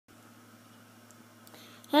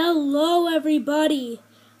Hello everybody.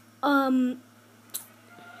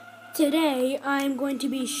 Today I'm going to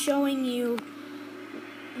be showing you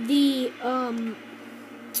the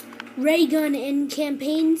ray gun and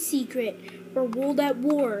campaign secret for World at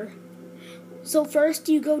War. So first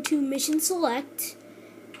you go to Mission Select,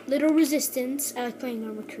 Little Resistance. I like playing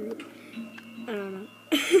on Recruit. I don't know.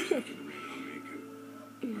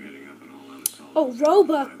 Oh,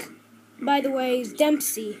 Roebuck, by the way, is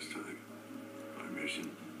Dempsey.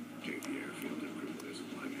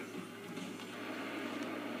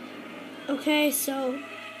 Okay, so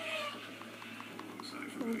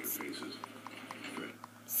let's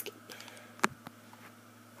skip.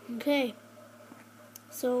 Okay,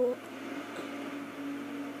 so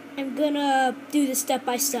I'm gonna do this step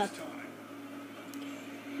by step.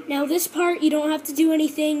 Now this part you don't have to do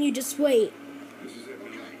anything, you just wait.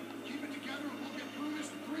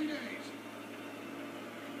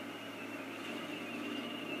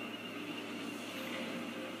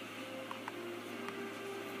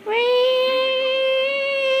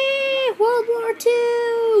 World War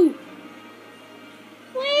II!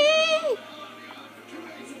 Whee!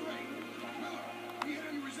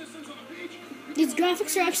 These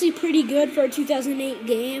graphics are actually pretty good for a 2008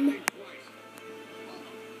 game.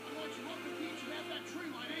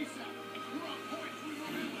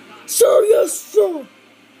 Sir, yes, sir!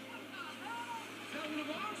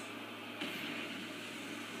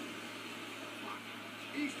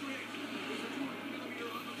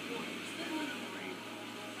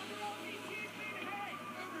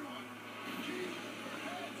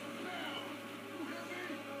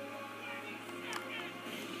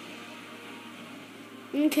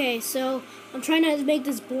 Okay, so I'm trying not to make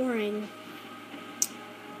this boring.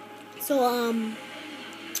 So,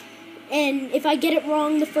 and if I get it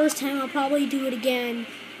wrong the first time, I'll probably do it again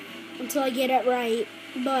until I get it right.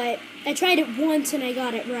 But I tried it once and I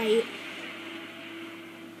got it right.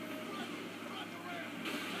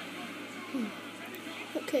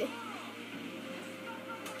 Okay.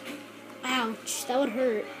 Ouch, that would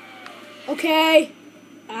hurt. Okay.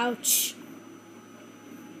 Ouch.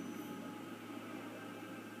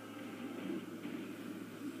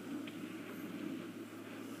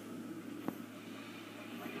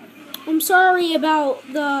 I'm sorry about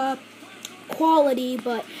the quality,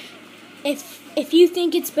 but if you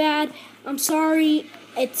think it's bad, I'm sorry.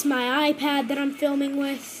 It's my iPad that I'm filming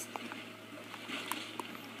with.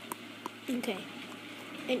 Okay.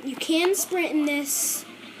 And you can sprint in this.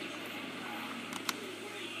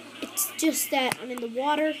 It's just that I'm in the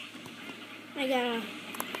water. I gotta...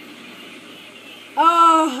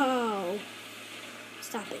 Oh!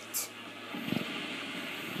 Stop it.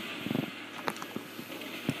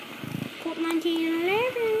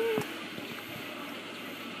 1911.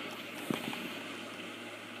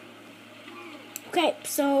 Okay,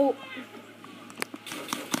 so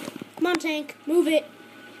come on, tank, move it.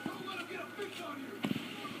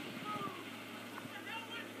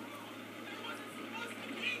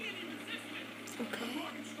 Okay.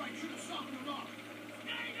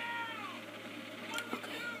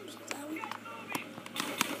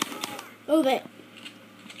 Move it.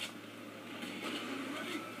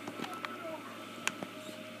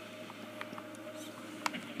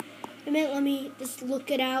 A minute, let me just look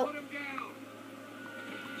it out.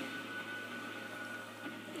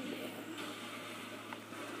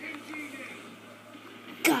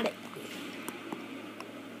 Got it.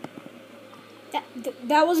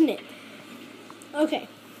 That wasn't it. Okay.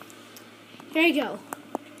 Here I go.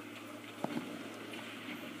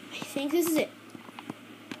 I think this is it.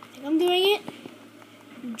 I think I'm doing it.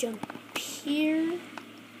 You jump here.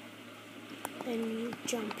 Then you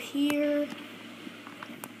jump here.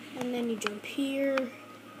 And then you jump here,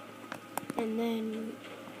 and then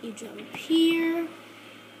you jump here,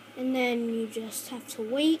 and then you just have to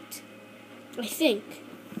wait. I think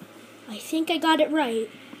I got it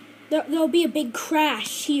right. There'll be a big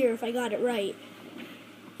crash here if I got it right.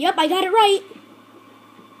 Yep, I got it right.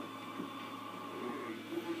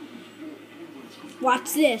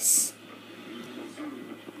 Watch this.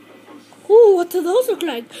 Ooh, what do those look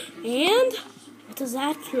like? And what does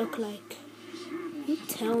that look like? You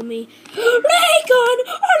tell me. Ray gun!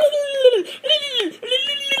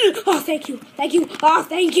 Oh, thank you. Thank you. Oh,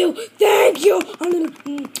 thank you. Thank you.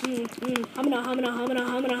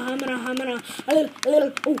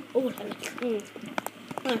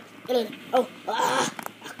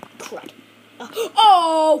 Crud.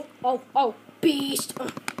 Oh, beast. Oh,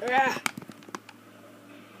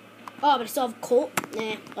 but I still have Colt.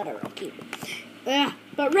 Nah, whatever, I'll keep it.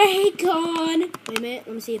 But ray gun! Wait a minute,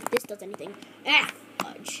 let me see if this does anything.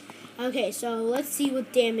 Fudge. Okay, so let's see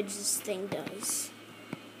what damage this thing does.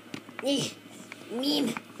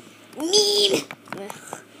 Meme. Meme. Ugh.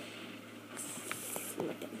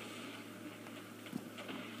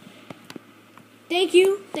 Thank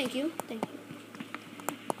you. Thank you. Thank you.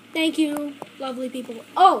 Thank you, lovely people.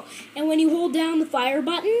 Oh, and when you hold down the fire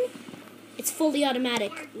button, it's fully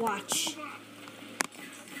automatic. Watch.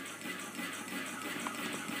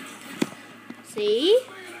 See?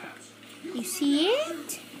 You see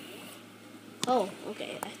it? Oh,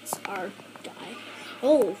 okay, that's our guy.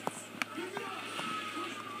 Oh.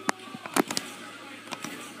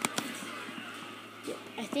 Yeah,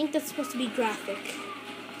 I think that's supposed to be graphic.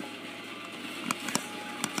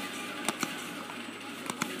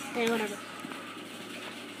 Yeah, whatever.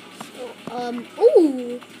 So,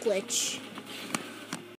 ooh, glitch.